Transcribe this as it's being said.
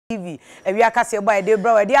TV. We are kasi boy de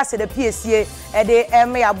bro. They say the PSA. They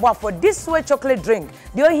me aboa for this way chocolate drink.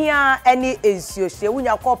 Do you hear any issue? She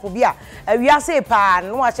unya cup bia. We are say pa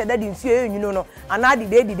no a sheda di nsuo you know no. Ana di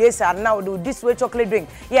day say now do this way chocolate drink.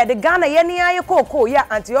 Yeah, the Ghana ye ni aye cocoa yeah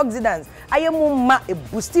antioxidants. Aye mu ma a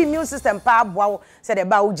boost immune system pa aboa say the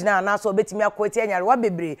ba ugina na so betimi akwoti anyare wa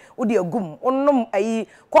bebre wo de agum. Onnom ayi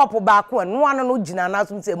cup ba ko no ano no ugina na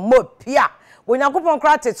so say mo pia. Onyankopon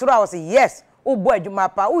kra teturo a say yes. O boy adwuma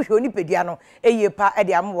pa o hwe onipedia no eye pa e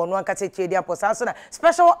de amwo no anka cheche dia posa so na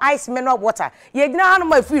special ice mineral water ye gina hanu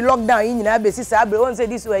ma free lockdown yi nyina be sisa abre won say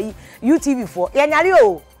this way UTV for ye nyare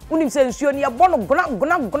o unim say nsuo ni ye bono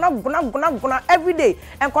guna every day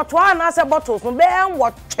enkoto na say bottles no be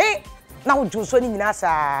enwo twe na wo juso ni nyina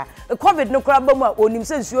sa covid no kra ba mu a onim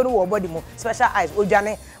say nsuo no wo body mu special ice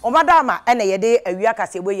odwane omadama ene ye de awia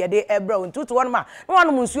kasebo ye de ebra ntutu won ma no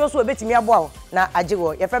wanu nsuo so obetimi aboa na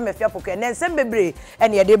ajewo ye frem Afia Pokua ne nsem bebre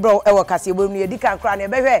ene ye de bro ewo kasebo nu ye di kan kra na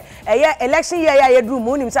ebehwe eye election year ya ye dru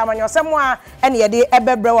mu onim say amanyosem a ene ye de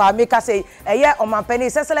ebebra wa meka say eye omanpani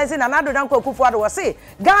excellency na nado danko akufu ado wo say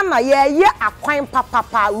Ghana ye akwan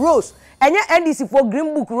papa rose enye NDC for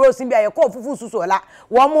green book rose bi aye ko fufu susu la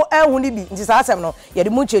wo mo ehun ni bi nti sa asem no ye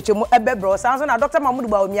de mu cheche mu ebebro sanso na Dr. Mahmoud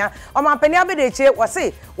Baomia omanpani abedeche wo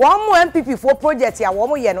say wo mo MPP for project ya wo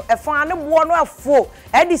mo ye no efan ne bo no afo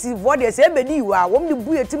NDC for de se ebedi wa wo mo de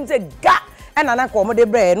bu yetim se ga ena na ko mo de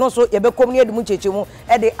bre no so ye be kom ne de mu cheche mu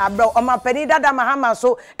e de abra omanpani dada mahama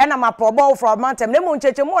so ena ma probo from mantem ne mu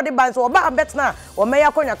cheche mu de ban so oba betna wo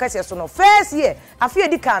meya konya kase so no first year Afia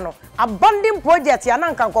dika no abandon project ya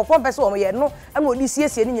na nka nkofo pese wo ye no ena odi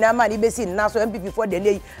siesie ni nyina ma ni besi na so MPP for de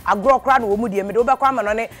nei agro kra no wo mu de me de wo be kwa ma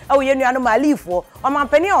no ne e wo ye nua no malifo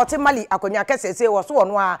omanpani a ote mali akonya kase se wo so wo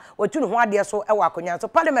no a watu no ho ade so e wo akonya so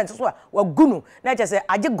parliament so a wa gunu na che se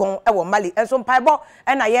agegon e wo mali enso mpaibo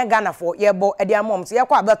ena ye Ghana for ye bo e de amom so ye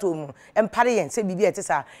kwa abato mu empare yen se bibi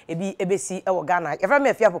etisa ebi ebesi e wo Ghana ye frem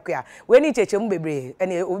Afia Pokua we ni cheche mu bebre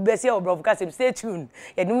ene obi besi e wo bro kase stay tuned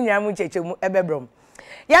ye nu nya mu cheche mu ebebrom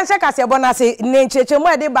yan se kase bonase ne cheche mu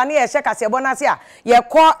e de ba ne ye se kase bonase a ye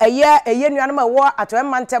ko eye nuanu ma wo ato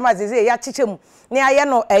mantem azeze ya cheche mu ne aye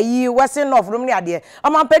no ayi western north rum ne ade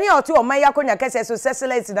omanpani a otu oman yakonya kese so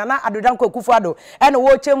excellence na adodanko akufu ado ene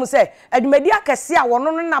wo chemu se adumadi akese a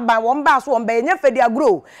wono no na ba won ba so won ba enye fedi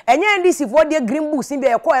agro enye NDC for de green books bi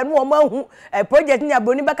e ko eno o mahu project ni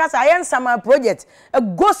abroni bekasa aye nsama project a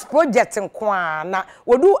ghost project nko na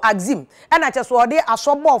wodu axim ena che so ode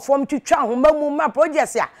asobo form twitwa homamu ma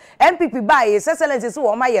project a MPP ba ye excellence so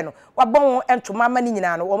wo maye no wabon entoma ma ni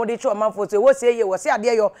nyina no wo mo de che o manfo so wo se ye wo se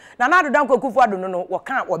ade yo na adodanko akufu ado no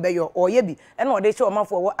waka obeyo oye bi ena ode che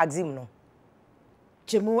omafo wo axim no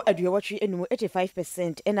chemu aduawatwi enumu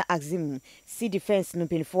 85% ena axim sea defense no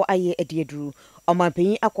penfo aye adieduru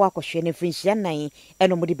omanpanyin akwa ne frinchia nan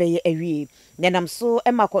eno mode beye awie nenam so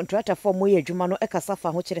ema contractor for moye adwuma no ekasa fa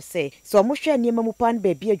ho kire se so mo hwe niema mu pan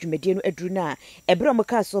ba bi adwumadie no aduru na ebra mo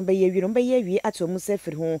ka so beye awie no beye awie ato mu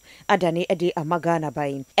sefiri ho adane ede amaga na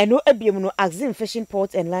ban eno abiem no axim fishing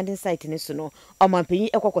port and landing site ne so no omanpanyin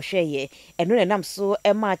ekwakohwe ye eno nenam so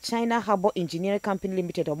ema China Harbour Engineering Company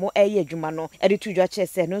Limited mo eye adwuma no ede tudwa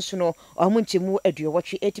chese no so no omo nchemu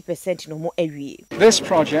aduawatwi 80% no mo awie. This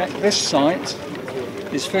project, this site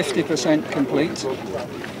is 50% complete.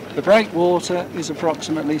 The breakwater is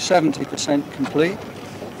approximately 70% complete.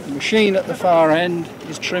 The machine at the far end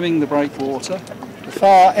is trimming the breakwater. The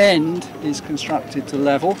far end is constructed to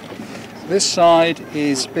level. This side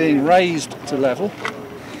is being raised to level.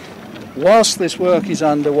 Whilst this work is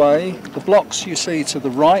underway, the blocks you see to the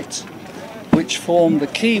right, which form the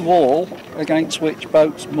key wall against which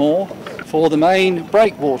boats moor for the main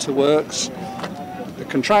breakwater works, the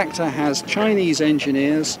contractor has Chinese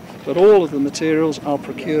engineers, but all of the materials are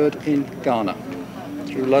procured in Ghana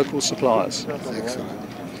through local suppliers. Excellent.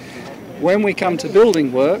 When we come to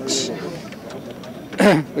building works,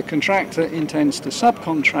 the contractor intends to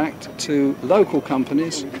subcontract to local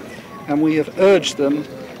companies, and we have urged them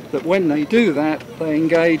that when they do that, they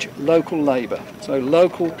engage local labour, so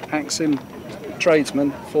local Axim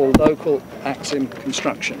tradesmen for local Axim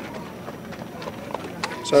construction,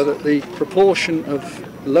 so that the proportion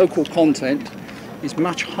of local content is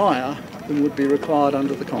much higher than would be required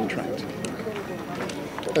under the contract.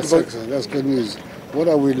 That's excellent, that's good news. What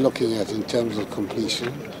are we looking at in terms of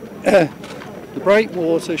completion? The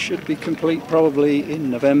breakwater should be complete probably in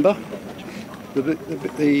November.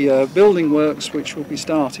 The building works, which will be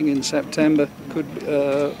starting in September,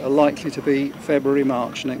 are likely to be February,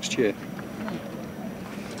 March next year.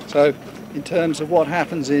 So in terms of what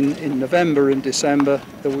happens in November and December,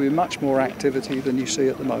 there will be much more activity than you see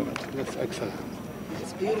at the moment. That's excellent.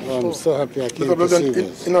 I'm so happy I came to see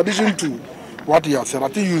this. In addition to what he has said, I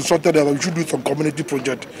think you instructed that we should do some community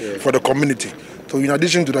project for the community. So in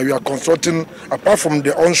addition to that, we are constructing, apart from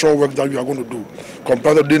the onshore work that we are going to do,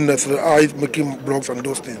 compared to doing necessary making blocks and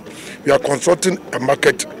those things, we are constructing a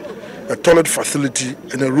market, a toilet facility,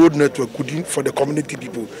 and a road network for the community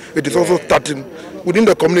people. It is also starting within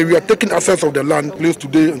the community. We are taking access of the land place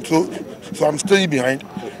today, and so I'm staying behind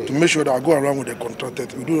to make sure that I go around with the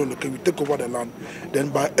contractors. We do we take over the land. Then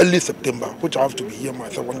by early September, which I have to be here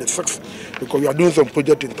myself on the 6th, because we are doing some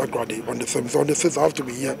project in Takrady on the 7th. So on the 6th, I have to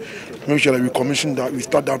be here to make sure that we commission that, we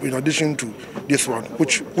start that in addition to this one,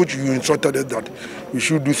 which you instructed us that we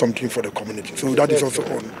should do something for the community. So that is also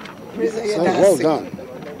on. Well done.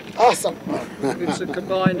 Awesome. It's a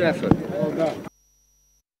combined effort. Well done.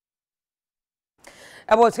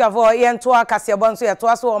 About for Yentua Cassiabonso,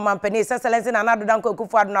 Yatuaso, Mampani, Excellency, and another Danko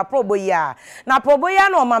Kufa, na Proboya. Na Proboya,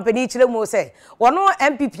 no Mampani, Chilemo say, one no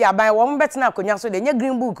MPP by one better Conyaso, the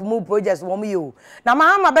Green Book move projects, one you. Now,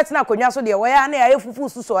 Mahama better Conyaso, the way I fufu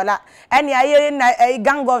sola, any a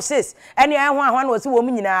gang of sis, any one was a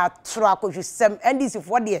woman in a truck, which is some and this is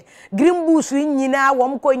for the Green Book swing in a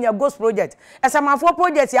one coin your ghost project. As a man for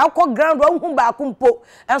projects, I'll call ground one whom back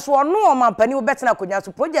and so no Mampani better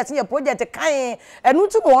Conyaso projects in your project a kind and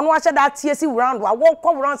to one watch that TSC round, I won't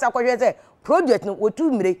come around Sakoye project no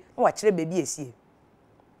 2 minutes, watch the baby see.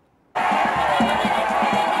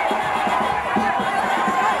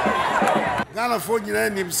 Ghana for you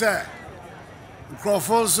name, sir.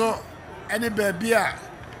 Crawford, any baby,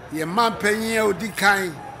 your man penny or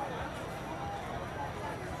decline.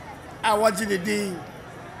 I watch the dean,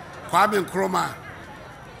 Kwame Chroma,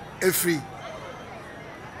 a free.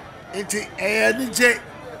 It's a DJ.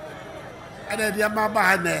 And then the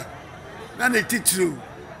Mabahane, none of it true.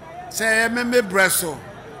 Say, I remember Bresso,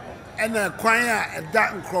 and a choir a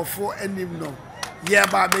dark Crawford and him no. Yeah,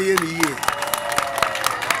 baby, any year.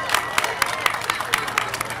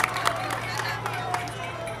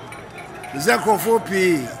 The Crawford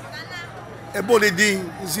P. A body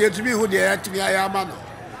ding is here to me who they are to me. I am man.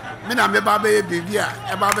 Mina me baby, baby,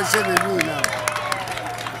 a baby said the moon now.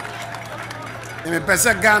 And a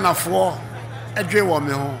person Ghana for a dream of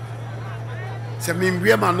me home. Se mi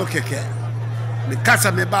mbiema no keke me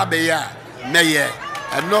kasa me ba be ya na ye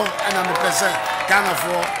eno ana me pese Ghana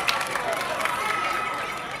for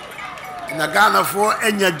na Ghana for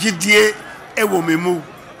enya gidie ewo me mu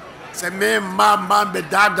se me mama be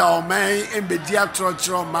dada o man en be dia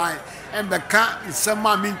tro man en be ka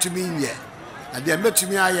nsema me ntumi nye na de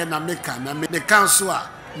metumi aye na me ka na me kan so a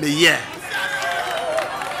me ye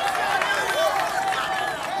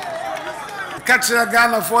catch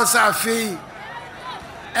Ghana for Afia.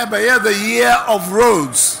 Every year the year of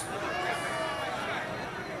roads.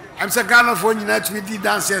 I'm saying Ghana for you not to be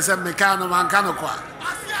dancers and mechano man canokwa.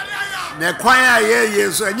 Ne kwaya ye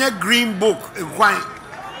so any green book kwai.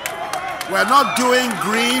 We're not doing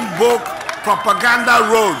green book propaganda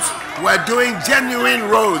roads. We're doing genuine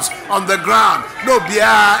roads on the ground. No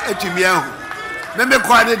bia etimiahu. Remember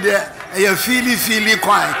kwai there a feely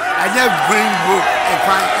kwai. And green book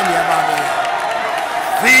kwai any about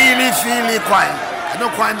feely kwai. I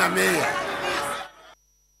don't quite know me.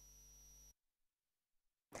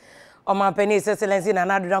 O Mampani Excellency na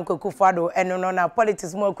nadu danko kufado eno no na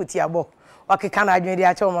politics mo kutiabo wakikana adwende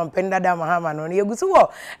acha o Mampani dada mahama no yegusu wo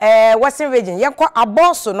Western region yekọ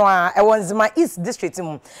aboso no a ewonzima East district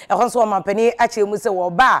mu ehonso o Mampani acha mu se wo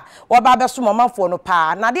ba beso mamafo no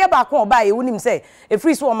pa na de ba ko ba ye wunim se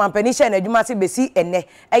efri so o Mampani hye na adwuma se besi enne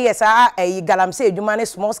eyesa galamse adwuma ne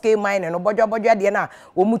small scale mine no bodwo de na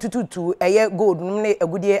wo mutututu eye gold num ne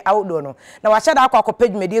agudie outdoor no na wa hye da akọ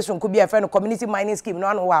page media so nko bia fe no community mining scheme no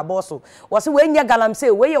anu wa aboso wo se we nya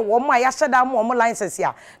galamse we ye wo mo ya hye da mo license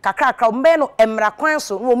ya kakra mbe no emra kwan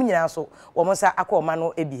so no mo nyina so wo mo sa akọ ma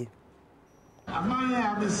no ebie amanye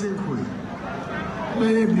abesekwe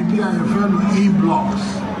we bibia ye friend e-blocks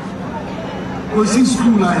osi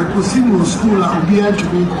school a ekosi no school a obi a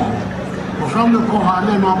tumi ko from the ko ha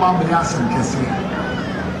na no ba be asen kese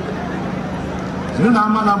na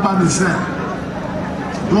amana ba de se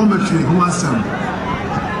dormitory ho asem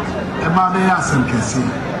e ba be asen kese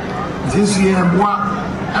jesu ye boa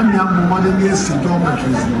amia mo de be esi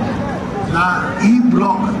dormitories na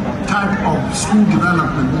e-block type of school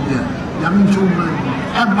development there yamin children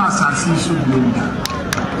embassy so blunda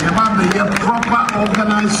ya proper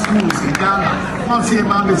organized schools in Ghana once you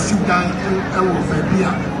have a sit down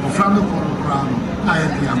Afia or from the program na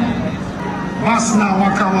ya bas na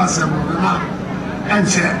waka wasem na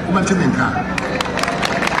enche ubatemenka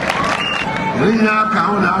rina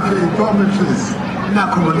ka ona Afia dormitories and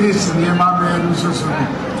accommodation near my man, so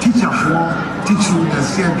teacher for teaching the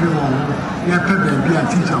same people, we are baby a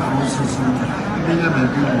teacher for so they never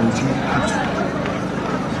be able to.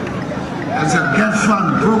 As a get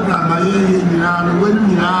fun program, I hear when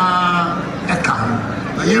you are a cow.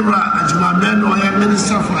 I hear as my man or a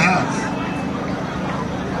minister for health.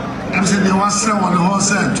 I'm saying they want someone who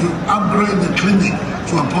said to upgrade the clinic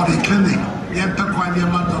to a polyclinic. You have to find your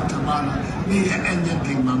Dr. Bala. Me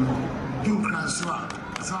anything, Mamma. Do Kraswa.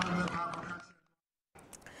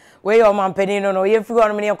 We your man penino no ye free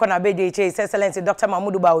on me ko na beje che excellence Dr.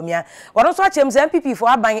 Mahmoud Bawumia wono so achem say MPP for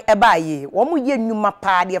aban eba ye wo mu ye nnuma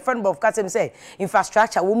pa de friend of kasem say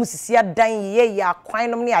infrastructure wo mu sisi adan ye ya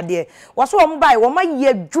kwan nom ne ade wo so wo mu bai wo ma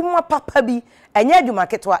ye dwuma papa bi enye adwuma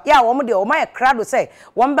ketwa ya wo mu de wo ma ye krado say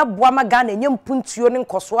wo mbe boa ma Ghana enye mpuntuo ne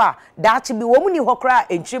nkoso a daachi bi wo mu ni hokra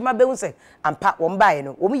enchima be hu say ampa wo mbai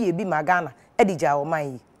no wo mu ye bi ma Ghana edija wo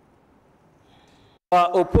man yi.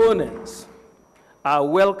 Our opponents are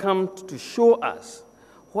welcome to show us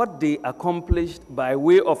what they accomplished by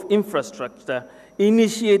way of infrastructure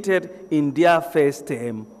initiated in their first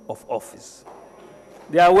term of office.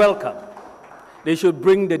 They are welcome. They should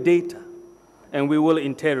bring the data, and we will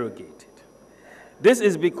interrogate it. This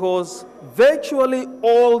is because virtually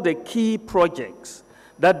all the key projects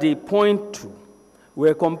that they point to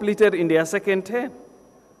were completed in their second term.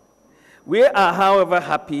 We are, however,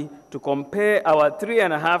 happy to compare our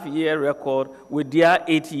 3.5-year record with their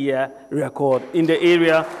 8-year record in the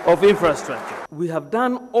area of infrastructure. We have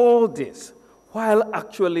done all this while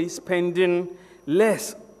actually spending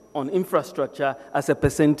less on infrastructure as a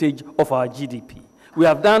percentage of our GDP. We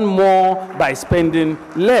have done more by spending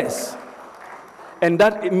less. And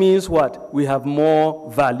that means what? We have more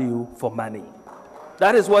value for money.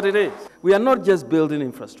 That is what it is. We are not just building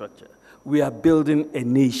infrastructure. We are building a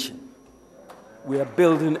nation. We are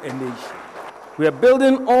building a nation. We are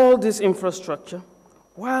building all this infrastructure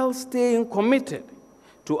while staying committed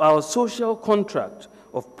to our social contract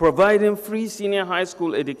of providing free senior high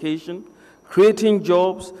school education, creating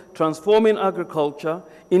jobs, transforming agriculture,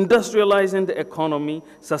 industrializing the economy,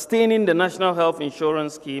 sustaining the National Health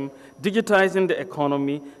Insurance Scheme, digitizing the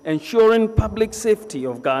economy, ensuring public safety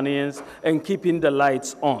of Ghanaians, and keeping the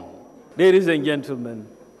lights on. Ladies and gentlemen,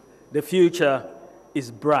 the future is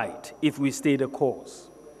bright if we stay the course.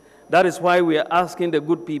 That is why we are asking the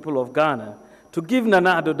good people of Ghana to give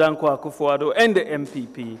Nana Addo Dankwa Akufo-Addo and the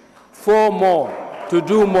MPP 4 more to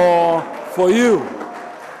do more for you.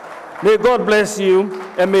 May God bless you,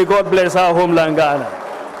 and may God bless our homeland Ghana.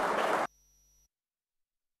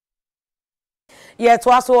 Yeah,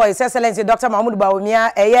 to us all, His Excellency Dr. Mahmoud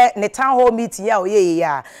Bawumia, ne town hall meeting ya oye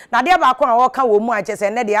ya. Na dia ba ko an woka wo mu ache se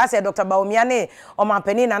ne dia se Dr. Bawumia ne o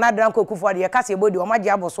mampani na na Danko Akufo-Addo ye kase bodi o maji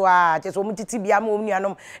aboso a ache so mu titi bia ma omnu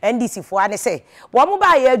anom NDC fo ane se. Wo mu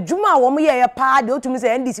ba ye adwuma wo mu ye pa de otumi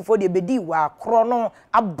se NDC fo de bedi wa kro no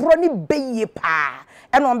abro ni beye pa.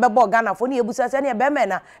 Eno mbebo Ghana fo ne ebusa se ne be me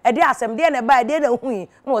na e de asem de ne ba de na hu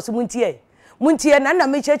na wo se muntie na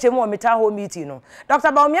me cheche mu o meta hall meeting no.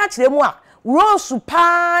 Dr. Bawumia kire mu a Rose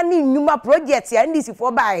pani numa project ya NDC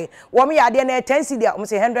for buy. Wami ya de na 10 cedi o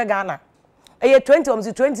say 100 Ghana. Eye 20 o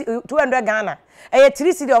say 200 Ghana. Eye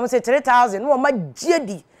 3 cedi o say 3000. No ma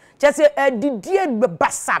giedi. Just didie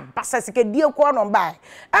basa sike die ko no buy.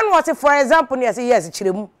 And was for example ne say yes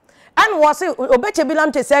chiremu. And was obeche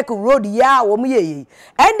bilam to circle road ya wo mu ye.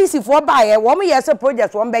 NDC for buy wo mu ye say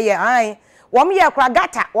project wo be ye an. Wom ye kra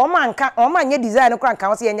gata wom anka wom anye design kra nka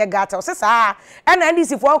wo se yenye gata wo se saa na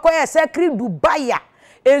ndisi fo ko ye sekri Dubai ya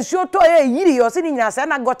ensuo to ye yiri yo se ni nyina se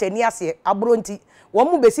na gota ni ase abronti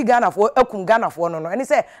wom mu besi Ghana fo akum Ghana fo no eni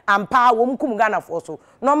se ampa wom kum Ghana fo so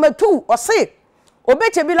number 2 o se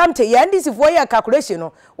obeche bilamte ye ndisi fo ye calculation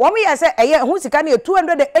no wom ye se eye hu sika na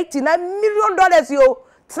 $289 million yo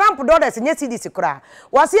Trump dollars nye CDC kura.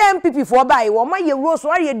 Wasi MPP for buy wo ma ye rose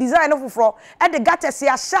wa ye design foforo e de gata se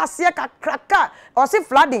ahya se kakraka o se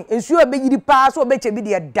flooding ensuo be yiri pa so be chebi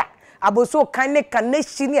de da aboso kan ne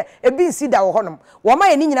connection e bi nsi da wo honom wo ma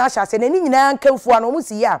ye ni nyina ahya se na ni nyina nkamfu ano mu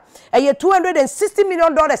si ya e $260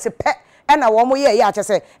 million pe e na wo mo ye ya ache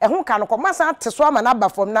se e ho ka no ko masa teso ama na ba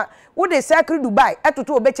fom na wo de circle Dubai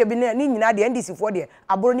etoto obe chebi ni nyina de NDC for de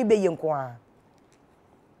aboro ni be ye nko a.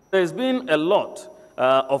 There's been a lot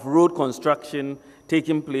of road construction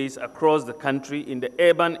taking place across the country in the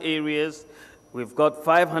urban areas. We've got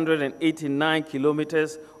 589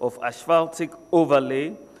 kilometers of asphaltic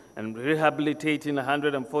overlay and rehabilitating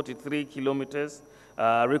 143 kilometers,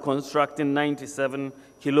 reconstructing 97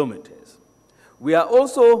 kilometers. We are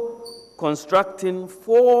also constructing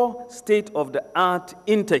 4 state-of-the-art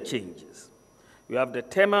interchanges. We have the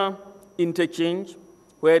Tema interchange,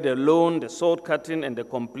 where the loan, the sword cutting, and the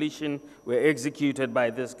completion were executed by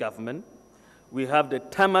this government. We have the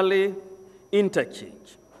Tamale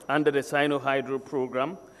interchange under the Sino-Hydro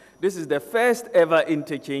program. This is the first ever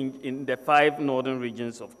interchange in the 5 northern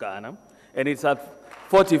regions of Ghana, and it's at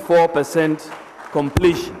 44%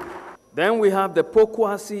 completion. Then we have the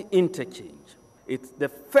Pokua interchange. It's the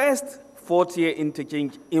first 40-year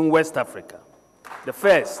interchange in West Africa, the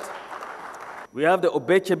first. We have the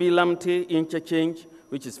Obechebi-Lamte interchange,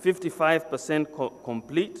 which is 55%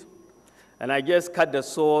 complete. And I just cut the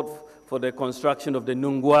sword for the construction of the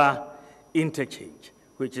Nungwa interchange,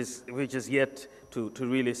 which is yet to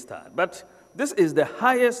really start. But this is the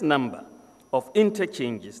highest number of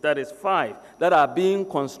interchanges, that is 5, that are being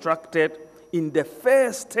constructed in the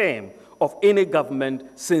first term of any government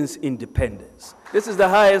since independence. This is the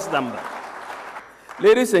highest number.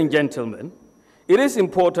 Ladies and gentlemen, it is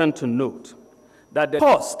important to note that the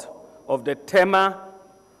cost of the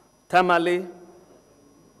Tamale,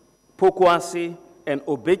 Pokuasi, and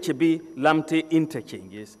Obechebi-Lamte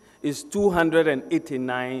interchanges is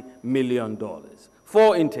 $289 million.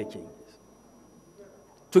 4 interchanges.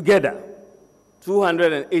 Together,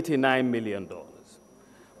 $289 million.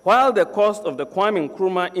 While the cost of the Kwame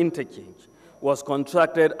Nkrumah interchange was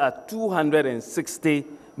contracted at $260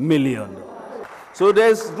 million. So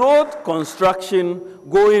there's road construction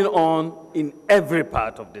going on in every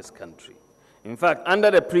part of this country. In fact,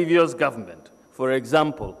 under the previous government, for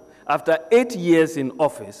example, after 8 years in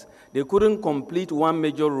office, they couldn't complete one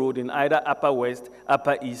major road in either Upper West,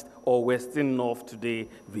 Upper East, or Western North today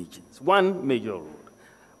regions. One major road,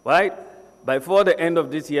 right? Before the end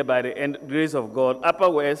of this year, by the grace of God, Upper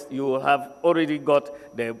West, you will have already got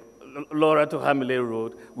the Laura to Hamile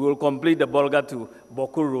Road. We will complete the Bolga to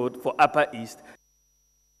Boku Road for Upper East.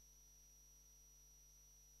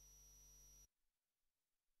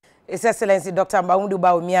 His Excellency Dr. Baundu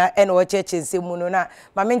Baumia and our church in Simunona.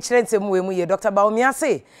 My main chance in Dr. Baumia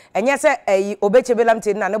say, and yes, a Obechebi-Lamte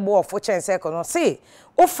and a board for chance second. Say,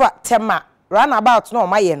 offer tema, run about no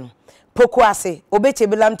my Pokuase,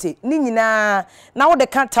 Obechebi-Lamte, Nina, now the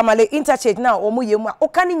can't Tamale interchange now, Omuyema,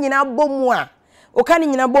 Okanina Bomua. Okani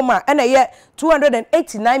nyina boma na ye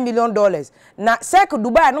 $289 million na Circle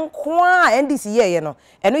Dubai no kwa NDC ye no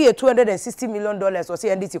eno ye $260 million o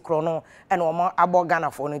se NDC krono ena o abo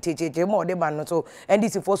Ghana for no techeche mo de ban no so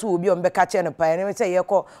NDC for so obi o mbeka che no pa ene se ye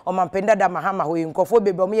ko o mampenda da mahama ho yinkofo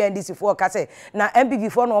bebe o me NDC for ka se na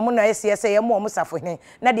MPP for no o mo na SS ye mo safo hin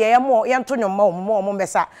na de ye mo ye nto nyoma o mo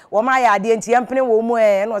mbesa o ma ya ade nti ye mpene wo mu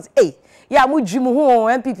no ya mu dwum ho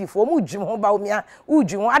MPP for mu dwum ho ba omia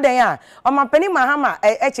udwum adan ya o mampeni mahama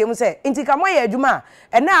echemu se nti ka mo ye adwuma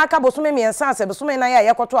na aka bosome miensa se bosome na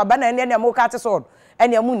ya yekoto aba na ne mo ka te so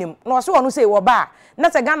ene amunim na o se wonu se wo ba na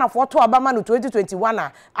se Ghana for to aba ma no 2021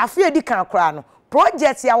 a Afia di kan kra no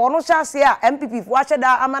project ya wono hyase a MPP fo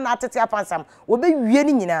ahyeda ama na atete apansam wo be wie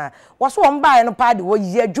ni nyina wo so wo mba no paade wo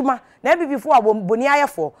yi adwuma na MPP fo a boni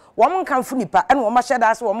ayefo wo mo kanfo nipa ene wo ma hyeda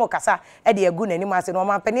ase wo mo kasa e de agu nani ma se no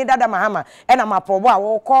ma pani dada mahama ena ma probo a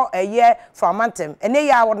wo kɔ eye from mantem ene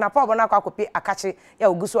ya wo na probo na akwakopi akache ya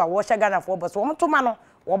oguso a wo hyega na fo boso wo mo to ma no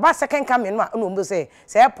wo ba second coming no a no mbo se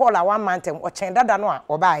Paul a one mantem o chen dada no a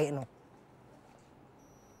wo ba aye no.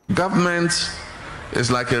 Government is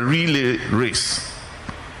like a relay race.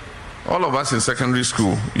 All of us in secondary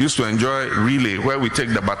school used to enjoy relay, where we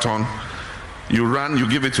take the baton, you run, you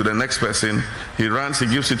give it to the next person, he runs, he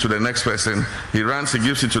gives it to the next person, he runs, he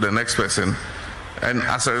gives it to the next person. And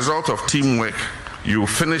as a result of teamwork, you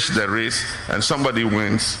finish the race and somebody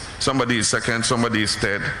wins, somebody is second, somebody is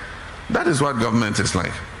third. That is what government is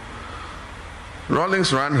like.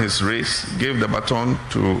 Rawlings ran his race, gave the baton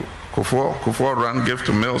to Kufuor ran, gave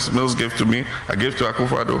to Mills gave to me, I gave to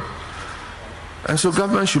Akufo-Addo. And so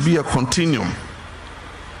government should be a continuum.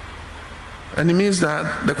 And it means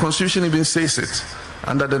that the Constitution even says it,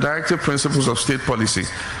 under the directive principles of state policy,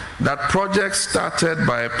 that projects started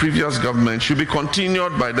by a previous government should be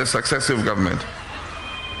continued by the successive government.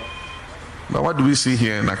 But what do we see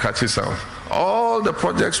here in Akachi South? All the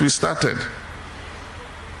projects we started,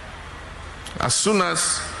 as soon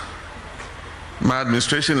as my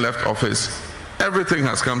administration left office, everything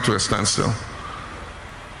has come to a standstill.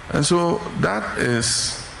 And so that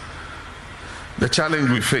is the challenge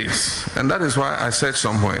we face. And that is why I said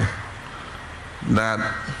somewhere that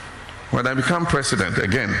when I become president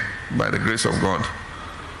again, by the grace of God,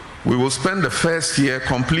 we will spend the first year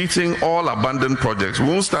completing all abandoned projects. We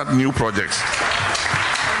won't start new projects.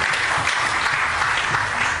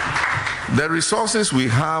 The resources we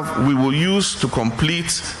have, we will use to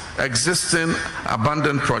complete existing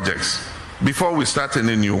abandoned projects before we start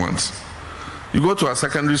any new ones. You go to our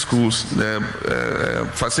secondary schools, the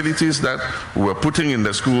facilities that we were putting in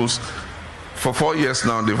the schools, for 4 years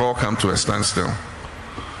now, they've all come to a standstill.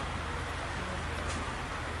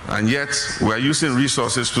 And yet, we are using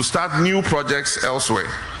resources to start new projects elsewhere,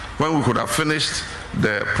 when we could have finished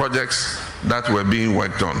the projects that were being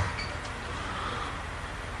worked on.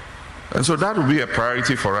 And so that will be a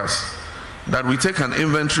priority for us, that we take an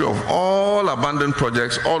inventory of all abandoned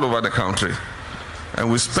projects all over the country,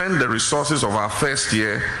 and we spend the resources of our first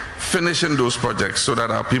year finishing those projects so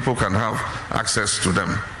that our people can have access to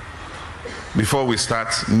them before we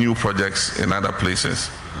start new projects in other places.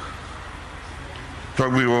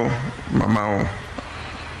 Mama,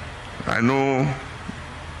 I know,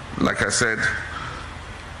 like I said,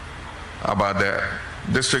 about the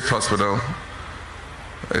district hospital.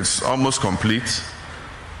 It's almost complete.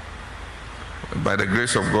 By the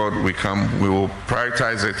grace of God, we will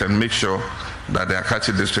prioritize it and make sure that the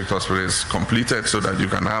Akachi District Hospital is completed so that you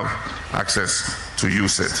can have access to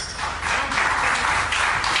use it.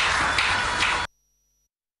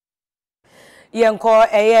 Yenko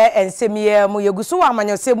ensemiye mu yegusu wa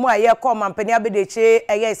amanyosemu a yeko mampani abedeche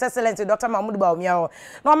His Excellency Dr. Mahmoud Bawumia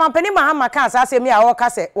no mampani Mahama ka asemi a wo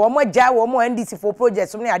kase wo mo gya wo mo NDC for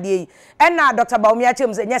projects ne ade yi na Dr. Bawumia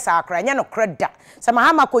chem ze nyesa akra nya no kreda se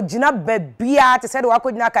Mahama ko gina babia te se de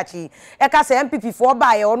wako gina kachi kase MPP for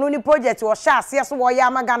ba ye ono ni project wo sha ase so wo ya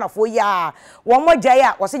magana fo ya wo mo gya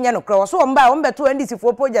ya wo se nya no kra wo so wo mba wo mbeto NDC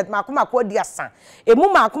for project makoma ko di asa emu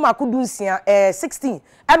makoma ko dunsia 16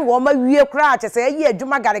 and wo ma wie kra say ye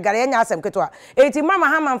adwuma gare nya asem ketwa eti mama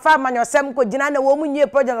Mahama mfa manyosem ko gina na wo munye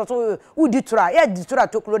project so udi tura ye di tura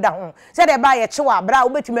toklo da ho se de ba ye chewa bra wo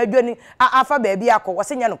betumi adwani afa ba bia ko wo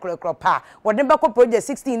se nya no krokro pa wo de beko project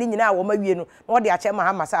 16 ni nyina wo ma wie no wo de ache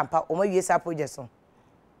Mahama sampa wo ma wie sa project so.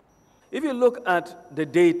 If you look at the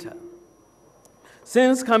data,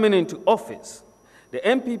 since coming into office, the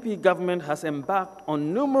MPP government has embarked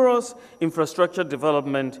on numerous infrastructure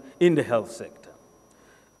development in the health sector.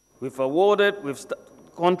 We've awarded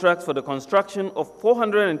contracts for the construction of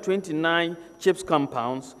 429 CHIPS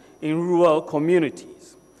compounds in rural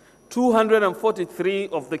communities. 243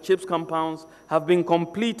 of the CHIPS compounds have been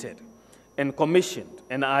completed and commissioned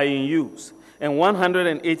and are in use, and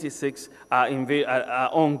 186 are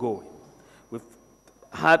ongoing. We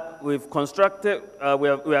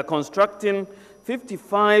are constructing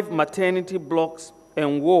 55 maternity blocks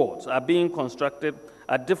and wards are being constructed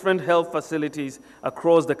at different health facilities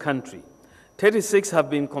across the country. 36 have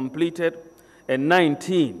been completed and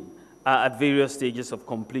 19 are at various stages of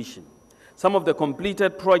completion. Some of the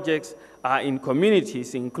completed projects are in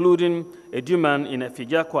communities including Eduman in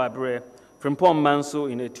Afia Kwabre, Frimpong Manso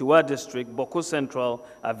in Etuwa District, Boko Central,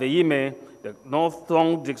 Aveyime, the North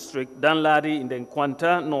Thong District, Danladi in the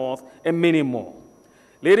Nkwanta North, and many more.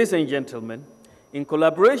 Ladies and gentlemen, in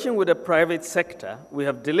collaboration with the private sector, we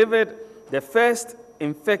have delivered the first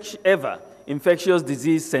ever infectious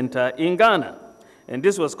disease center in Ghana. And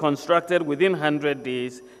this was constructed within 100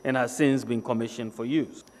 days and has since been commissioned for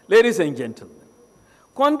use. Ladies and gentlemen,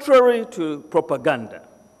 contrary to propaganda,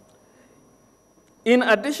 in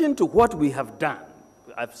addition to what we have done,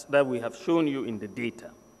 that we have shown you in the data,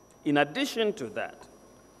 in addition to that,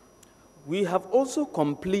 we have also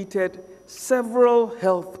completed several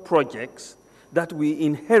health projects that we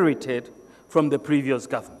inherited from the previous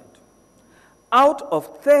government. Out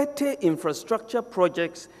of 30 infrastructure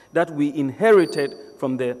projects that we inherited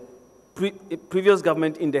from the previous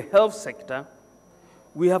government in the health sector,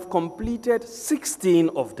 we have completed 16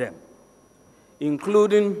 of them,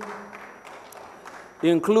 including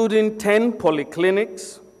 10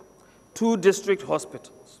 polyclinics, 2 district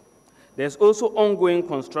hospitals. There's also ongoing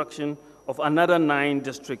construction of another 9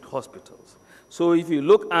 district hospitals. So if you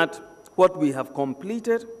look at what we have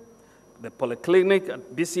completed, the polyclinic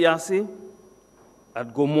at BCRC,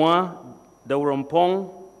 at Gomoa, Daurompong,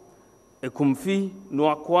 Ekumfi,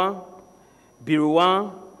 Noakwa,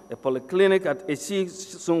 Biruwa, a polyclinic at Esi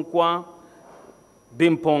Sunkwa,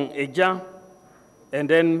 Bimpong Eja, and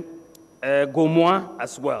then Gomoa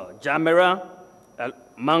as well, Jamera,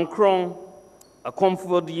 Mankron,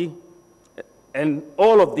 Akomfodi, and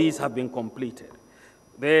all of these have been completed.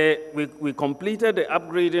 We completed the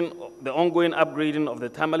ongoing upgrading of the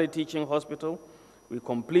Tamale Teaching Hospital. We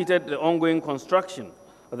completed the ongoing construction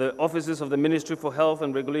of the offices of the Ministry for Health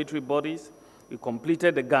and Regulatory Bodies. We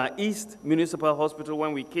completed the Ga East Municipal Hospital.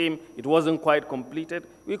 When we came, it wasn't quite completed.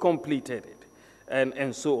 We completed it,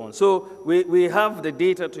 and so on. So we have the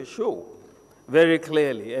data to show very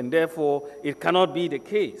clearly, and therefore it cannot be the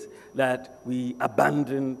case that we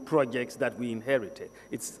abandon projects that we inherited.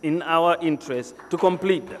 It's in our interest to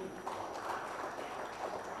complete them.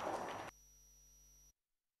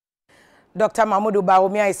 Dr. Mahmoud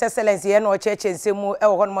Bawumia, His Excellency, and church and Semu,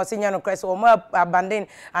 Ewan Monsignor Crest, or more abandoned,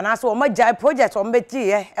 and as well, my jai project on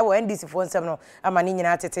Betty, Ewan NDC for 7, a man in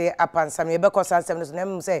United upon some because I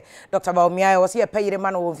say, Dr. Bawumia was here pay the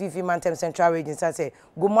man of 50 man central regions. I say,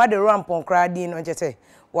 go mother ramp on Cradin, or just say,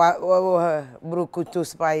 Brukutu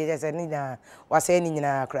spy, as a Nina was saying in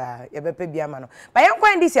a cry, a Bepiamano. But I'm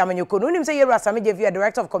quite this, I mean, you couldn't say you're a Samija,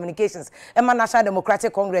 Director of Communications, Emma National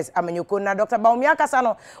Democratic Congress, I mean, you could not, Dr. Bawumia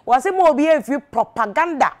Casano, was a more if you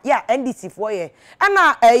propaganda, yeah, NDC for ye. And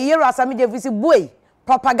now a year as Samija visit boy,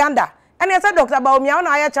 propaganda. And I said, Dr. Bawumia,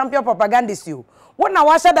 I champion propagandist you. What now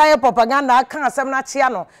was that propaganda? I can't some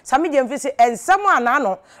Nachiano, Samija visit, and someone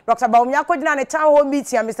ano, Dr. Bawumia could not a town hall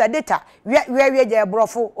meeting, Mr. Data, where we are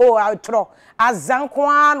brofo, oh, outro, as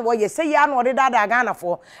Zankwan, what you say, yan or the dada Ghana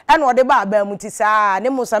for, and what the bar Bermutisa,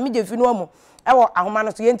 Nemo Samija Finomo. Ewo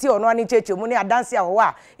ahomano so yenti ono ani cheche mu ne adanse a wo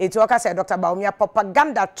a eti o ka say Dr. Bawumia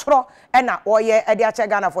propaganda tro e na oye e de ache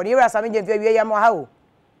Ghana for the area Samija mfe wie yam ha o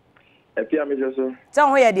Afia me so tan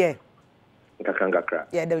ho ye de kakangakra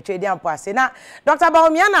ye de chedi ampo ase na Dr.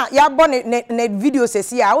 Bawumia na ya bo ne video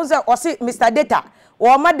sesi a wo say o say Mr. Data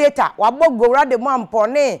wo ma data wa bo gowra de mo ampo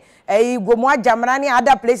ne gomo ajamra ne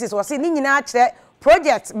other places wo say ni nyina kire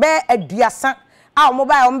project be aduasa a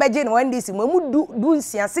mobile on beje no NDC mu du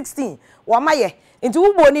nsia 16 wamaye nti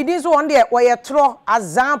wubo ni din so on de woye tro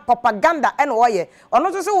azan propaganda en woye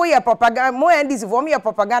ono so woye propaganda mo NDC for me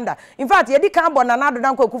propaganda in fact ye di kan bo na nado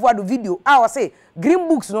dan kwakufu do video a wo say green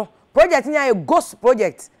books no project nya a ghost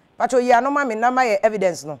project pacho ye anoma me na ma ye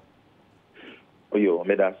evidence no oyo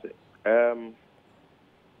me da say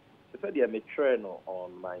said you may train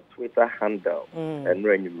on my Twitter handle and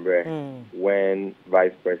when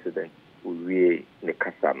Vice President Urie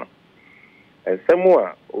Nekasano. And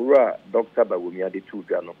somewhere, Ura Dr. Bawumia de two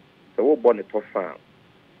Gano. So what bonnet of fan?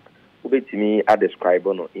 Who to me I describe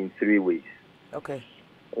in 3 ways. Okay.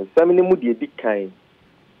 And some moody big kind.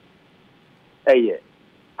 A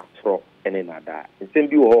afro and another. And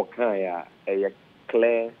same you all kind a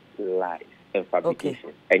clear lies and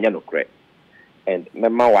fabrication. And you're no correct. And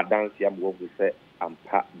Mama wa dance yam wo say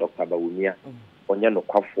ampa Dr. Bawumia onya no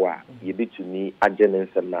kwafo a ye betumi agene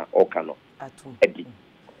nsem na okano edi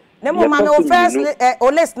nemo ma no first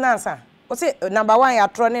honest answer o say number 1 ya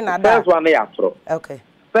tro ne na da first one ya tro okay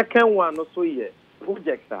second one no so ye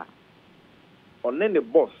project a onne ne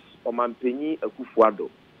boss o mampanyi akufuado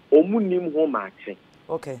omunim ho maache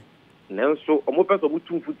okay nanso omo pese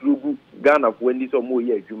omutum futurugu Ghana ko ndi so omo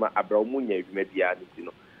ye adwuma abra omo nya adwuma bia ni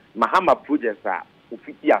no Mahama project a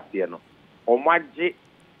ofiti ase no omaje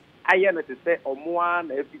aye na te say omoa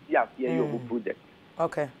na ofiti ase yo project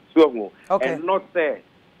okay so okay. And not say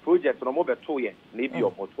project no mo beto ye na bi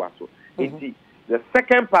omoto aso the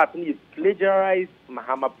second part is plagiarize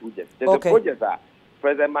Mahama project there's a project that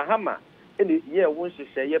President Mahama in ye won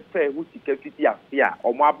hye ye pay hu sika fiti ase a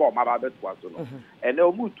omo aba o maba beto aso no and na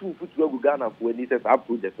omu tu futu agu Ghana for any say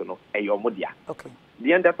project no e yo mo dia okay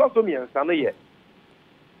the end that also me answer no ye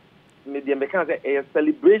Midday can say a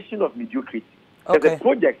celebration of mediocrity. Okay. The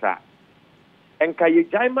project are and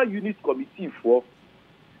Jaima Unit Committee for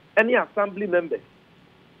any assembly members.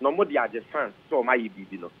 No more the fans, so my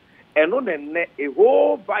no. And on a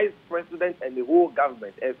whole vice president and the whole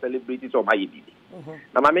government are celebrated so my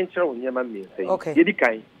Now my mention on your man say okay.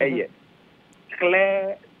 Yedikai a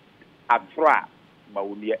clear atra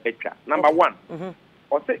Bawumia echa. Number 1.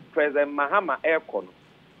 Or say President Mahama Aircon.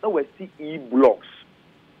 Now we see e-blocks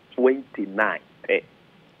 29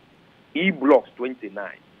 e-blocks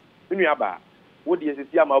 29 you aba what the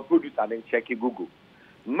see am producer and check Google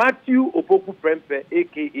Matthew Opoku Prempe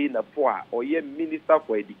aka Napoa or ye Minister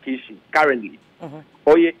for Education currently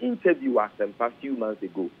or ye interview us a few months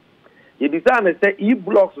ago ye design say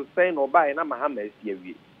e-blocks was saying or buy na Mahama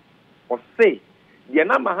SCV or say the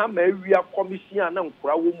na Mahama area commission na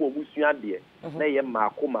nkura wo mu omusua de na ye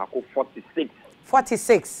mako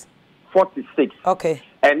 46 okay.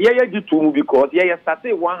 And yeah, you do because yeah,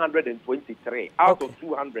 started 123 out of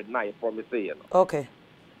 209 promise you know. Okay.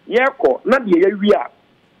 Yeah, not the area.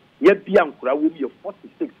 Yeah, Biankura will be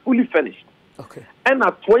 46 fully finished. Okay. And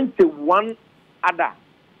at 21 other,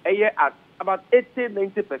 at about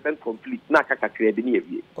 80-90% complete. Na kaka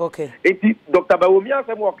kredi okay. Dr. Bawumia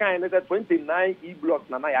say more kind 29 e-blocks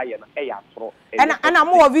na ya na tro. And I'm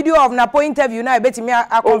more video of Napo interview now. I bet me I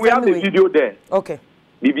confirm. We have the video there. Okay.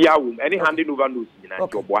 Bibia wum any handing over news in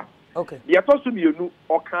Joboa. Okay. The apostle you know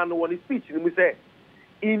or can one speech we say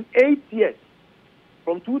in 8 years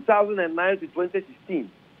from 2009 to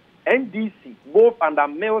 2016 NDC both under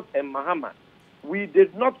Mills and Mahama we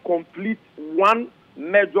did not complete one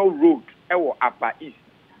major road Upper East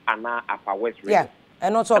and Upper West region.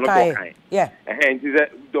 And also kind. Yeah. And is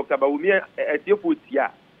Dr. Bawumia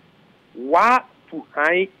Ethiopia. Wa to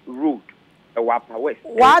High Road, a Wapa West.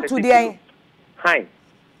 Wa to the High. HAN.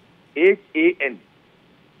 HAN.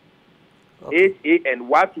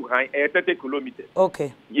 Wa to High 30 kilometers.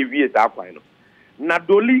 Okay. Give you a final.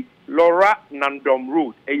 Nadoli Laura Nandom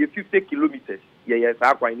Road, 50 kilometers. Yes,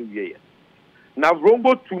 Aquine.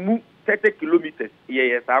 Navrongo Tumu 30 kilometers.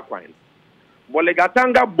 Yes, Aquine.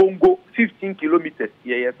 Bolegatanga Bongo 15 kilometers.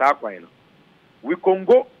 Yes, Aquine. We can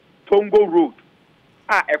go Tongo Road.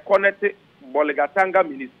 A connected Bolegatanga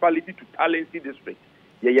municipality to Talensi district.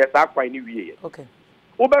 Yes, Aquine. Okay.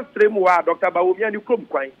 Overstream wa Dr. Bawumia Nikom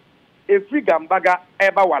Quine. A free gambaga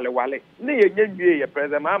eba wale. Ne ye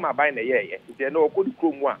present mama by na ye. It's no could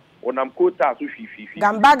come on am quota to fifi.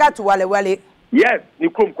 Gambaga to wale. Yes,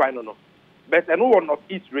 Nikom Quine no. But no one of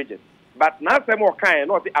East region. But now some more kind,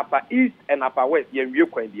 not the upper east and upper west, you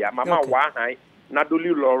can be a mama wahai,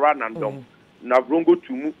 Nadoli Laura Nandom, Navrongo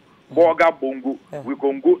Tumu, Boga Bongo, we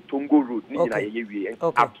can go Tongo Road, Nina Yevi,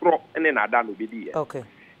 Atro, and then Adano Bidi. Okay.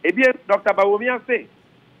 Ebian Dr. Bawumia say,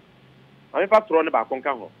 I'm not thrown about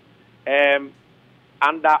Concanho. And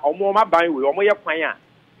Omoma Bay with Omoya Paya,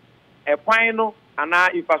 a final and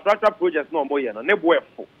our infrastructure projects no more, no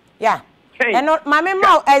nebueful. Yeah. And not my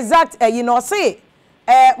memo exact, say.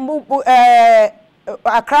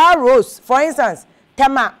 Accra Rose, for instance,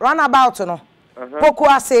 Tema runabout no.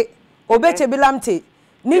 Pokua say Obeche Bilamte.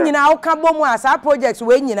 Nini na okabo as our projects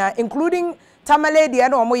we nyina including Tamalady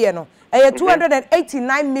and Omoye no.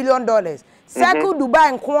 $289 million. Circle Dubai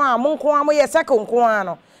and Kwa Monko mo ye second Kwa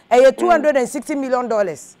no. $260 million.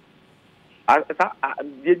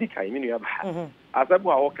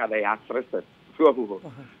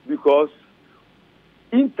 Because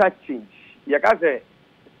interchange yakaze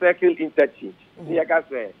circle interchange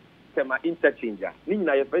yakaze tema interchanger ni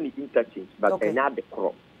na ye friend interchange but enya de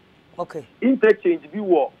crop. Okay. Interchange bi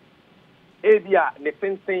wo area ne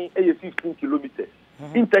tenten 15 kilometers.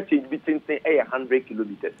 Interchange bi tenten 100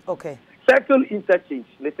 kilometers. Okay. Circle interchange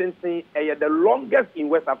ne tenten the longest in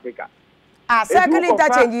West Africa. Ah, circle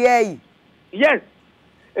interchange yeah. Yes.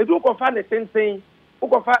 E do ko fa ne tenten o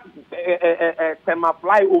ko fa tema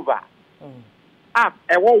flyover.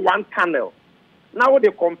 One tunnel. Now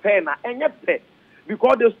they compare na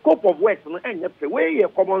because the scope of work no where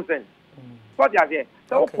common sense. What you say?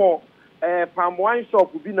 So for palm wine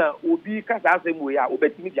shop ubi kasa asem we ya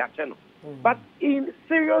obetimi dia channel. But in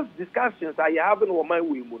serious discussions I having on my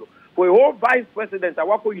way for a whole vice president at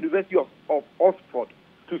Wako University of Oxford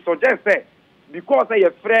to suggest that because I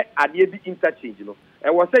have free ade interchange I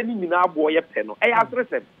was saying ni na boy no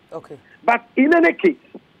okay. But in any case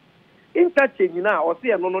interchange now or say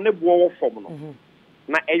no ne bowo form no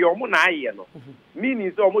na eyomo na aye no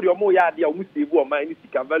meaning say omo de omo ya de omo save o man ni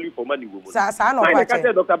sika value for money wo mo sa no kwa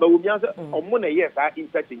che Dr. Bawumia say omo na yes a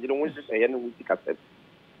interchange no won hye ne wo sika set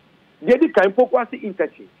de di kan Pokua si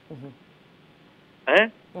interchange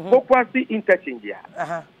Pokua si interchange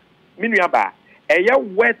ya minu ya ba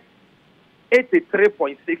worth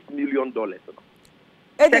 $83.6 million.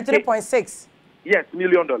 83.6 yes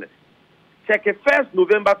 $million. Check it 1st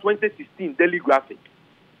November 2016 Daily Graphic.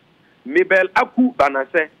 Mabel Aku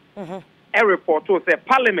Banase a report to say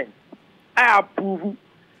Parliament I approve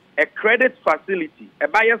a credit facility, a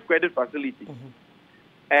buyer's credit facility.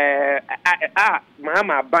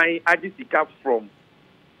 Mahama buying Ajisika from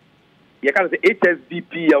you can say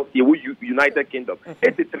HSBP United Kingdom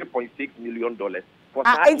 $83.6 million for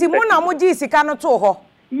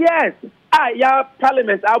yes.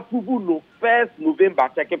 Parliament approval no 1st November.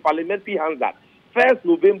 Check parliamentary hands that 1st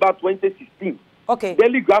November 2016. Okay.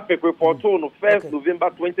 Daily Graphic report on 1st November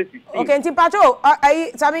 2016. Okay, Ntipacho,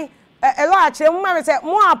 Sami, a lot of say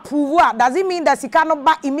more approval. Does it mean that she cannot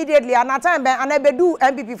back immediately and at time and I do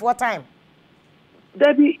MPP for time?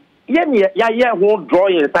 Debbie, yeah, won't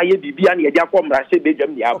drawing and say BB and ya come Rashe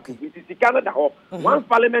Benjamin. Okay. It is Canada. Once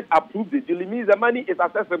Parliament approves it, it means the money is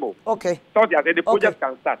accessible. Okay. So the project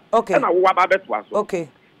can start. Okay. And okay.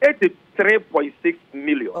 $83.6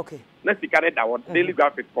 million. Okay. Let's see Canada what Daily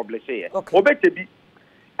Graphic publish here. Okay. Obetebi,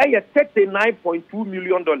 $39.2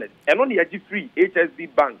 million. And only a G3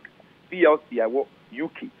 HSB Bank PLC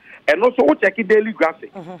UK. And also check Daily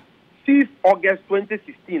Graphic. 6th August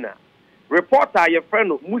 2016. Reporter, your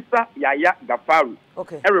friend Musa Yaya Gafaru.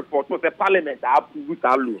 Okay. A report was a parliament approved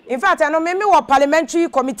loan. In fact, I know maybe what parliamentary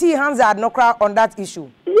committee hands are no crowd on that issue.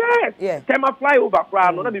 Yes. Yeah. Tema fly over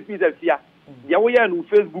crowd. No, be fees here. Yeah, we are on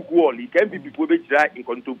Facebook wall. It can be people be try in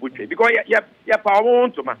control because yeah, power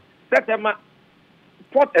on to man. September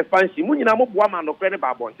port expansion. Muni na mo boa man no credit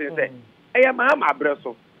babon say. Eh, ma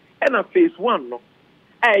abreso. And phase 1 no.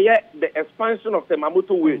 the expansion of the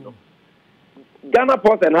Mamoto Way. No? Ghana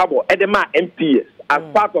Ports and Harbour, Edema MPS, as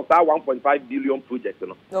part of that 1.5 billion project.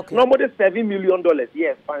 No? Okay. Normally $7 million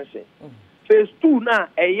year expansion. Phase 2 now,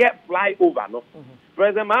 a year flyover. No?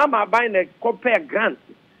 President Mahama buying a compare grant,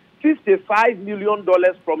 $55 million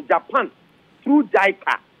from Japan through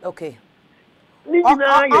JICA. Okay.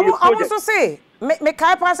 I also say, me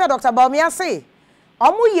kai pass Dr. Baumia say,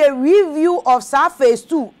 ye review of phase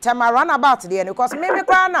 2 tema run about there because me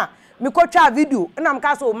na me ko twa video na me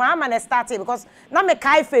ka so Mahama na start because na me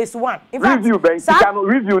kai phase 1. In fact, review ben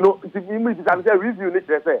review no it can say review ni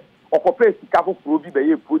say occupy sika for be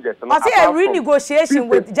be project no. I say a renegotiation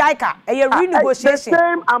with JICA, a renegotiation. The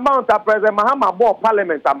same amount that President Mahama bought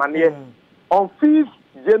Parliament amane on 5th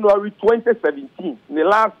January 2017, in the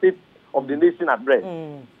last state of the nation address.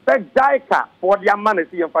 Take JICA for their money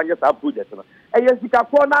and find yourself project. And yes, you can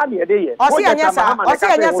call now near there.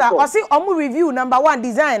 Omu review number 1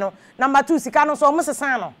 design, number 2 Sikano so almost a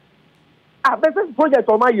sano. This is project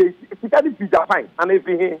on my year, Sikani free Japan, and if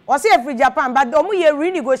he was here free Japan, but Omu ye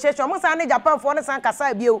renegotiation, almost any Japan for the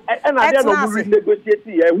Sankasa bill. And I don't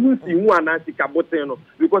renegotiate who see one and Sikaboteno,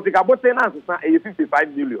 because Sikabotena is a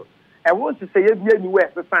 55 million. I want to say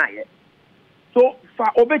anywhere to sign. So for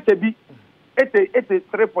Obetebi, it's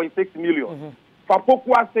 3.6 million. For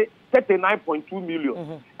Pokua, 39.2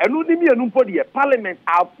 million. And only me and Umpodi, Parliament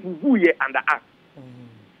approve under Act.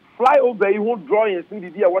 Flyover, you won't draw and see the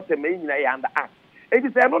idea what the main under Act. It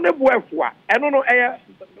is another boy for I don't know,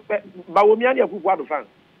 Bawomiani of Pukua fans.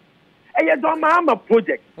 And you don't have a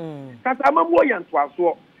project. Because I'm a boy and twas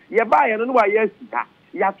so. You buy and know why yes,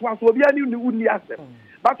 you have twas will be a new asset.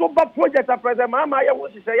 But what project at present, Mama, I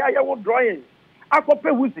want to say, I want drawing. I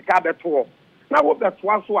compare with the cabin tour. Now, what that's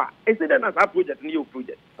what is it as a project, new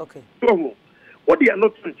project? Okay. So, what do you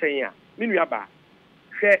not saying here? Minuaba,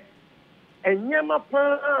 share and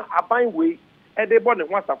Yamapa, a fine way, and they bought the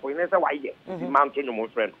water for you. The mountain, my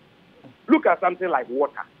friend. Look at something like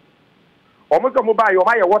water. Almost a mobile, you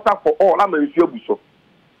buy water for all. I'm a Busso.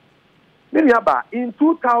 Minuaba, in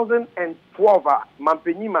 2012,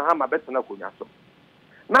 Mampeni Mahama Betana Kunyaso.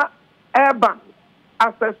 Now, urban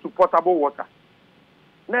access to potable water.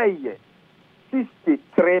 Now,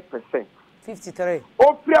 63%. 53.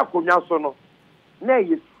 Opria Kunyasono. Now,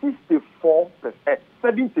 64%.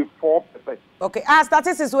 74%. Okay,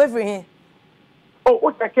 statistics away from here.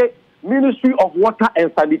 Oh, okay. Ministry of Water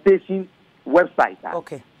and Sanitation website.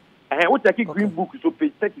 Okay. What take green book so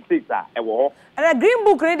page 36 and a green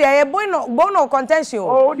book ready a bone of contention.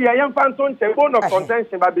 Oh, the young phantom bone of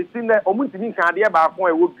contention but be seen there almost in Canada about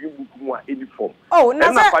one will green book more any form. Oh,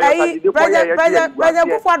 now President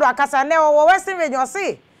Pokua Akasa never Western region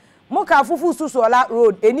say Moka Fufu Susola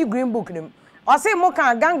Road any green book name. Or say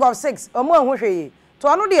Moka gang of 6 or more to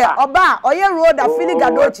ano dear Oba or your road a Philly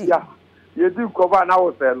Gadochi. You do cover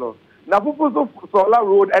now no. Na Fufu Solar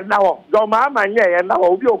Road and now Joma and now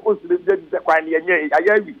will be opposed to the Quani.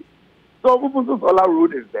 So Fufu Solar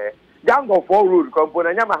Road is there. Gang of 4 road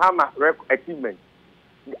component Yamahama achievement.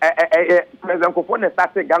 President Kofone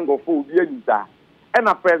started gang of 4 years. And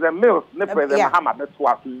a President Mills, ne President Mahama, that's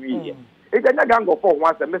what we read. It's a gang of 4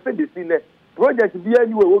 once a message in the project be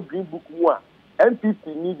anywhere green book one.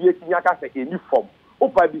 NPP media Yaka any form.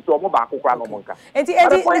 Opa be so mobile. It is a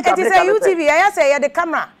UTV, I say the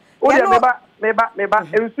camera. Oh, yeah, neighbor.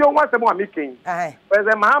 And so what's the more making?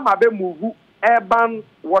 President Mahama be move urban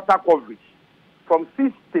water coverage from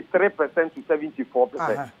 63% to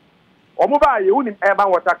 74%. Or mobile, you need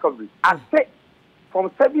urban water coverage. I say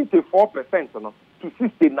from 74% to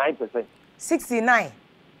 69%. 69.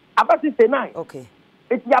 About 69. Okay.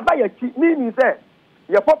 It's your buyer, meaning that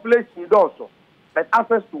your population is also but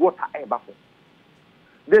access to water buffer.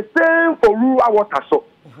 The same for rural water so.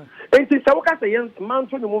 It is a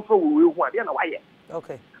mountain for we want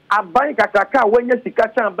okay. A bank at when you see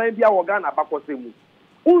catch and baby organ about Semu.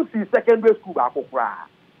 Who see secondary school back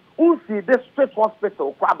who see district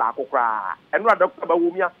hospital Kwabakokra and rather Dr.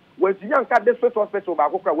 Bawumia when the young cat district hospital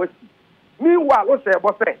Bakokra West. Meanwhile, what's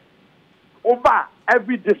say over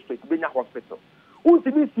every district being a hospital. Who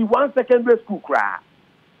see 1 secondary school cry?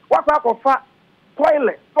 What type of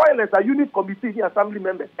toilets are unit committee assembly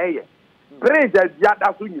members? Bridge as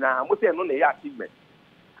Yada Sunina, what they are non achievement.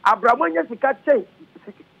 Abramania Sika change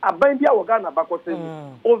Abandia Organa Bakos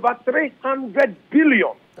over 300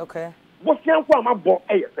 billion. Okay. What's young for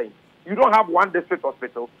saying? You don't have 1 district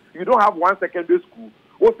hospital, you don't have 1 secondary school.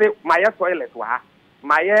 What say my toilet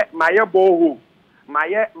my boho, my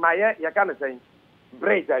Yakana saying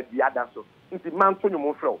bridge as Yada so. It's a man to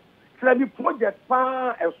your flow. So the project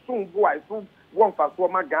far as soon go I soon one for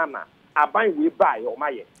Swama Ghana. aban we buy or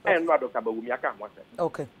my and not Dr. Bawumia can want it.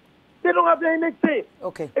 Okay. They don't have anything.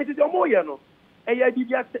 Okay. It is your more, you know. A year did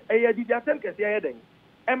you think as heading?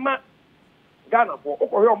 Emma Ghana for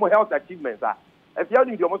Oklahoma health achievements. If you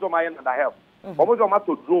need your most of my end and I help, almost almost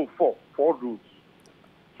to drone four routes.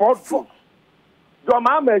 Four. Your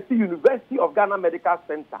mama is the University of Ghana Medical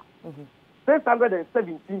Center.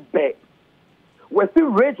 617 beds. We see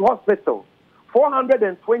Rage Hospital,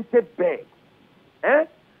 420 beds.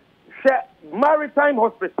 Maritime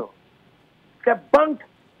Hospital. The Bank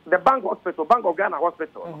Hospital, Bank of Ghana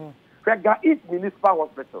Hospital. The East Municipal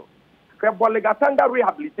Hospital. The Bolegatanga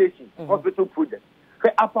Rehabilitation Hospital Project.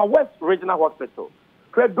 The Upper West Regional Hospital.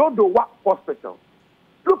 The Dodowa Hospital.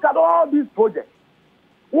 Look at all these projects.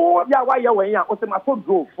 Oh, yeah, why you were also my phone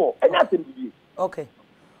drove for. And that's in okay.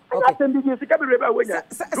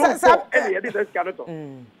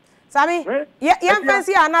 Sammy, young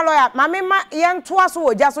fancy and a lawyer, Mamma, young twice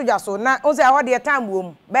or jasso, now also all the time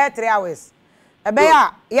room, bed 3 hours. A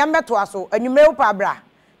bear, young betwasso, and you may pabra.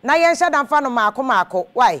 Now you shut down fan of Marco.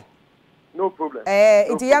 Why? No problem.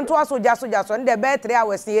 It's young twice or jasso, and the bed 3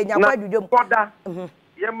 hours, see, and you brother.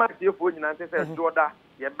 You must be for you, and says, Jordan,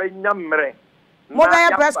 you be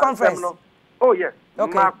Mobile press conference. Oh, yes.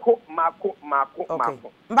 Okay. Marco. Okay.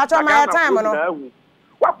 But on my time, no.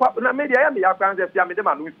 What media am I can't say I'm the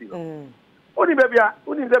man who see. Only baby,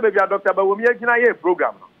 Dr. Bawumia a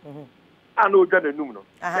program. I know John Nuno.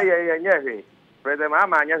 Hey, President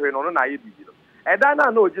Mahama, no, naive. And I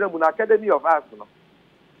know General Academy of Arts.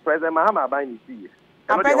 President Mahama by me see.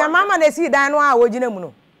 President Mama, they see that one, or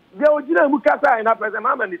General. The original Mukasa and President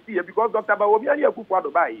Mama is here because Dr. Bawumia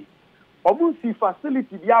could buy. Omunsi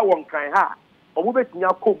facility dia won kan ha omo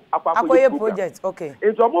betinya kom akwakoye project okay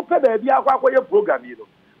ezo omo pe ba bia akwakoye program yi no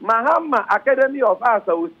Mahama Academy of Arts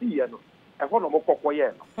o si ye no e ho no mo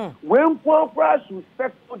kokoye no when conference to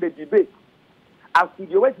settle the debate as to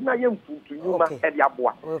the way na yem tuntunu e dia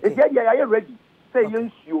boa e dia ya ready say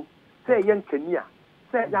yen nsuo say yen kania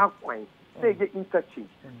say ya kwan say ye interchange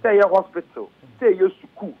say ye hospital say ye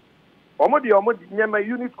school Omodi nyema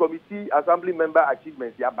unit committee assembly member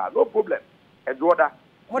achievements yaba no problem. Edwoda.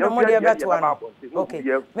 Okay.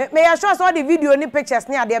 May I show us all the video ni pictures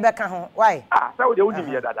ni ade be kan ho. Why? So they would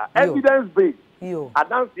be dada. Evidence based.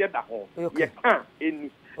 Adance here da ho. Ye kan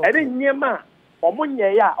eni. Ede nyema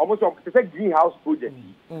omonye ya omoso say greenhouse project.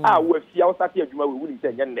 We fi outside adwuma we wuni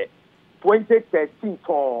say nyenne. 2013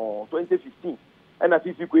 to 2015. And as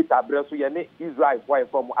if you create a breast, so you need Israel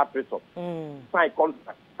from Africa. Sign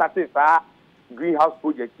contract. That greenhouse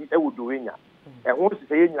project. I would do it. And once you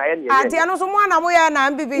say, I know someone I'm wearing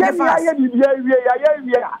and be fast. Yeah.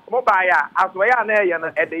 Mobile as we are there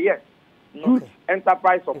at the year. Youth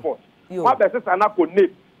enterprise support. What the sister na for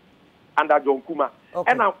name under John Kuma.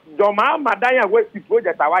 And now John Madaya West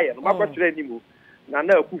project Hawaii. No matter anymore. Na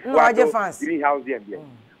na Kufu greenhouse here.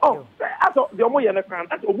 Oh, that's the only one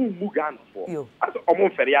that's a Mugan for. That's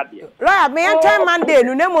almost very idea. Right, may I try Monday,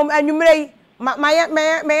 no name, and you may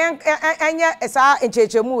anya esa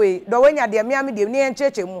enchechemu we do wenya de miami de ni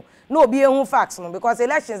enchechemu no obi ehun facts no because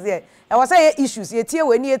elections there e was say issues etie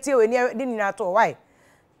we ni de nyina to why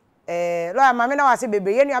lawyer mama na wase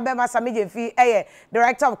bebe ye nua be ma sameje fi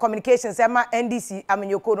director of communications ema NDC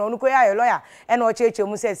amenyoko no nuko ya lawyer e na o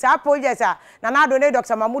chechemu say sa project na do ne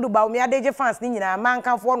Dr. Mamudu Bawumia deje fans ni nyina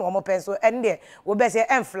mankanfo no mo penso en de wo be say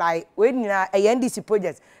enfly we nyina NDC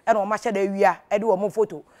project e na o ma hye da wia e de wo mo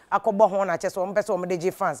photo akobo ho na cheso mpese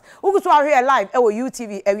omdeje fans uguso ahwe live e wo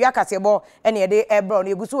UTV e wi akasebo e ne de ebro no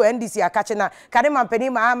eguso NDC akache na kade mampani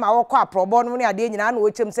ma wokọ aprobo no ne ade nyina na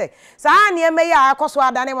o chem se saa ne eme ya akoso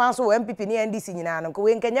adane wanso wo MPP ne NDC nyina no ko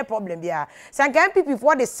we nkenye problem bia sanka MPP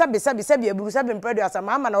for the sabi aburu sabi mpredo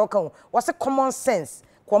asama ama na woka wo se common sense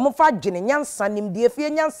ko fa dwene nyansa nimde afie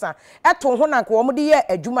nyansa eto ho na ko mo de ye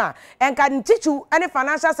adwuma enka ntichu ane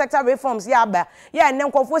financial sector reforms ya aba ya ne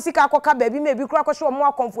nkofo sika akoka ba bi me bi kura kohwe mo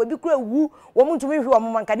akonfo bi kura wu wo mu ntumi hwe wo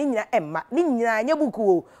manka ni nyina emma ni nyina nya buku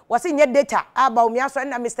wo wose nye data aba omi aso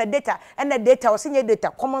na Mr Data and the data wose nye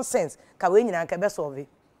data common sense ka we nyina nka be solve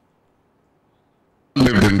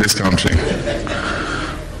lived in this country.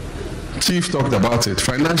 Chief talked about it.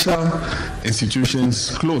 Financial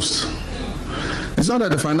institutions closed. It's not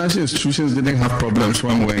that the financial institutions didn't have problems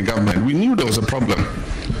when we were in government. We knew there was a problem.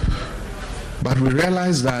 But we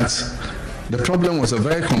realized that the problem was a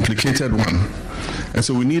very complicated one. And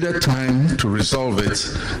so we needed time to resolve it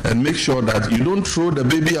and make sure that you don't throw the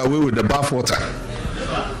baby away with the bathwater.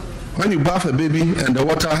 When you bath a baby and the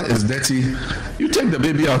water is dirty, you take the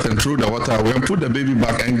baby out and throw the water away and put the baby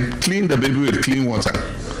back and clean the baby with clean water.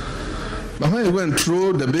 But when you go and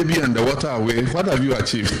throw the baby and the water away, what have you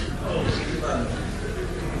achieved?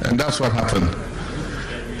 And that's what happened.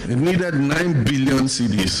 It needed 9 billion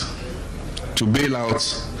cedis to bail out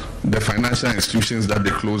the financial institutions that they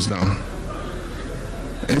closed down.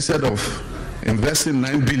 Instead of investing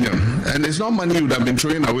 9 billion, and it's not money you would have been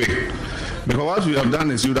throwing away, because what you have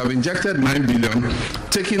done is you would have injected 9 billion,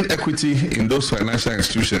 taking equity in those financial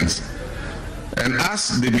institutions. And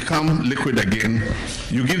as they become liquid again,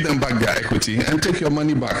 you give them back their equity and take your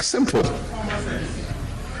money back. Simple.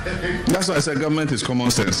 That's why I said government is common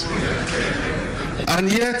sense.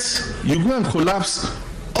 And yet, you go and collapse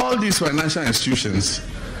all these financial institutions,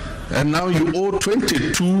 and now you owe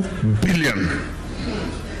 22 billion.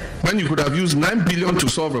 When you could have used 9 billion to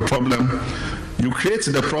solve a problem, you create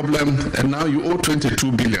the problem, and now you owe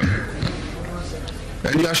 22 billion.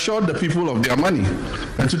 And you assured the people of their money.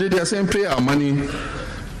 And today they are saying, pay our money.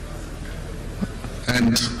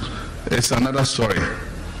 And it's another story.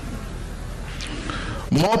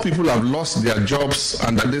 More people have lost their jobs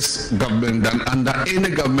under this government than under any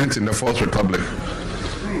government in the Fourth Republic.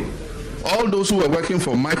 All those who were working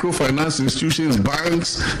for microfinance institutions,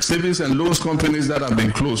 banks, savings and loans companies that have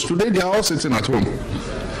been closed, today they are all sitting at home.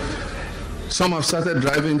 Some have started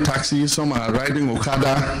driving taxis, some are riding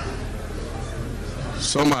Okada,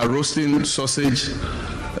 some are roasting sausage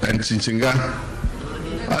and chinchinga.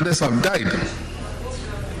 Others have died.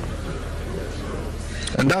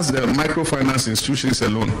 And that's the microfinance institutions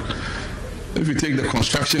alone. If you take the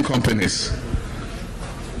construction companies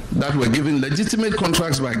that were given legitimate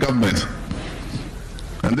contracts by government,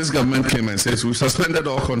 and this government came and says, we suspended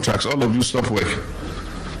all contracts, all of you stop work.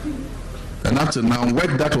 And up to now,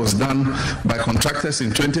 work that was done by contractors in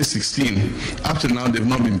 2016, up to now they've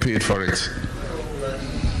not been paid for it.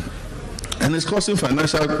 And it's causing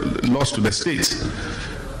financial loss to the state.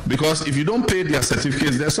 Because if you don't pay their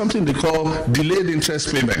certificates, there's something they call delayed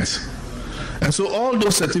interest payments. And so all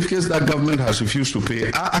those certificates that government has refused to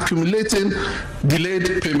pay are accumulating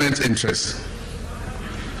delayed payment interest.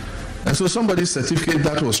 And so somebody's certificate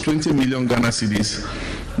that was 20 million Ghana cedis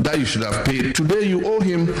that you should have paid, today you owe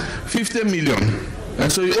him 50 million.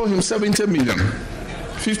 And so you owe him 70 million.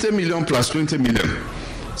 50 million plus 20 million.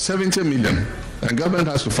 70 million. And government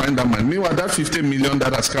has to find that money. Meanwhile, that 50 million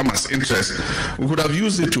that has come as interest, we could have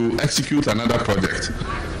used it to execute another project.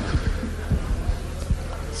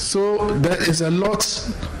 So there is a lot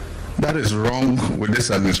that is wrong with this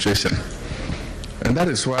administration. And that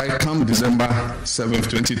is why come December 7th,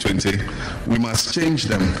 2020, we must change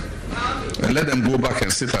them and let them go back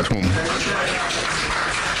and sit at home.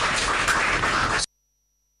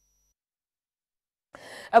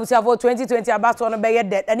 Abusia for 2020 about one be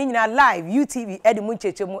dead and in live UTV edi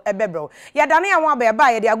munchechemu ebebro ya dane ya wa be ba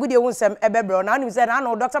ye de agudie wunsem ebebro na anu say na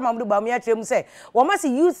no Dr. Mamudu Bawumia kyerem say wo ma si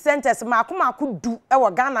youth centers maako du e wo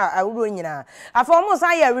Ghana awuro nyina afa wo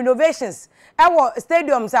san ye renovations e wo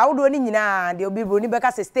stadiums awuro ni nyina de obi bro ni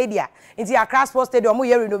beka say stadia nti Accra Sports Stadium mo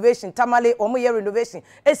ye renovation Tamale o mo ye renovation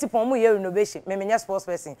Esipon mo ye renovation memenya sports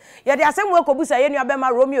person ye de asem we kobusa ye nua be ma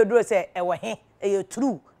Romeo Duro say e wo he e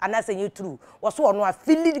true anase ye true woso ono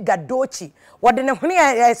afili gadochi wode ne hune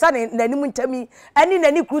esa ne nanim ntami ani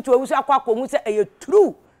nani krutu awusu akwa hu se e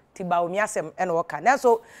true ti Bawumia asem ene woka na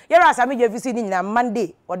so yera asame je visi ni nyina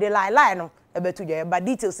Monday wode lie no ebetu je ba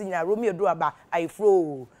details nyina Romeo Duro aba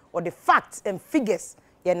ifro or the facts and figures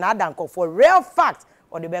ye na adanko for real fact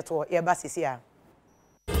or the better ye ba sisia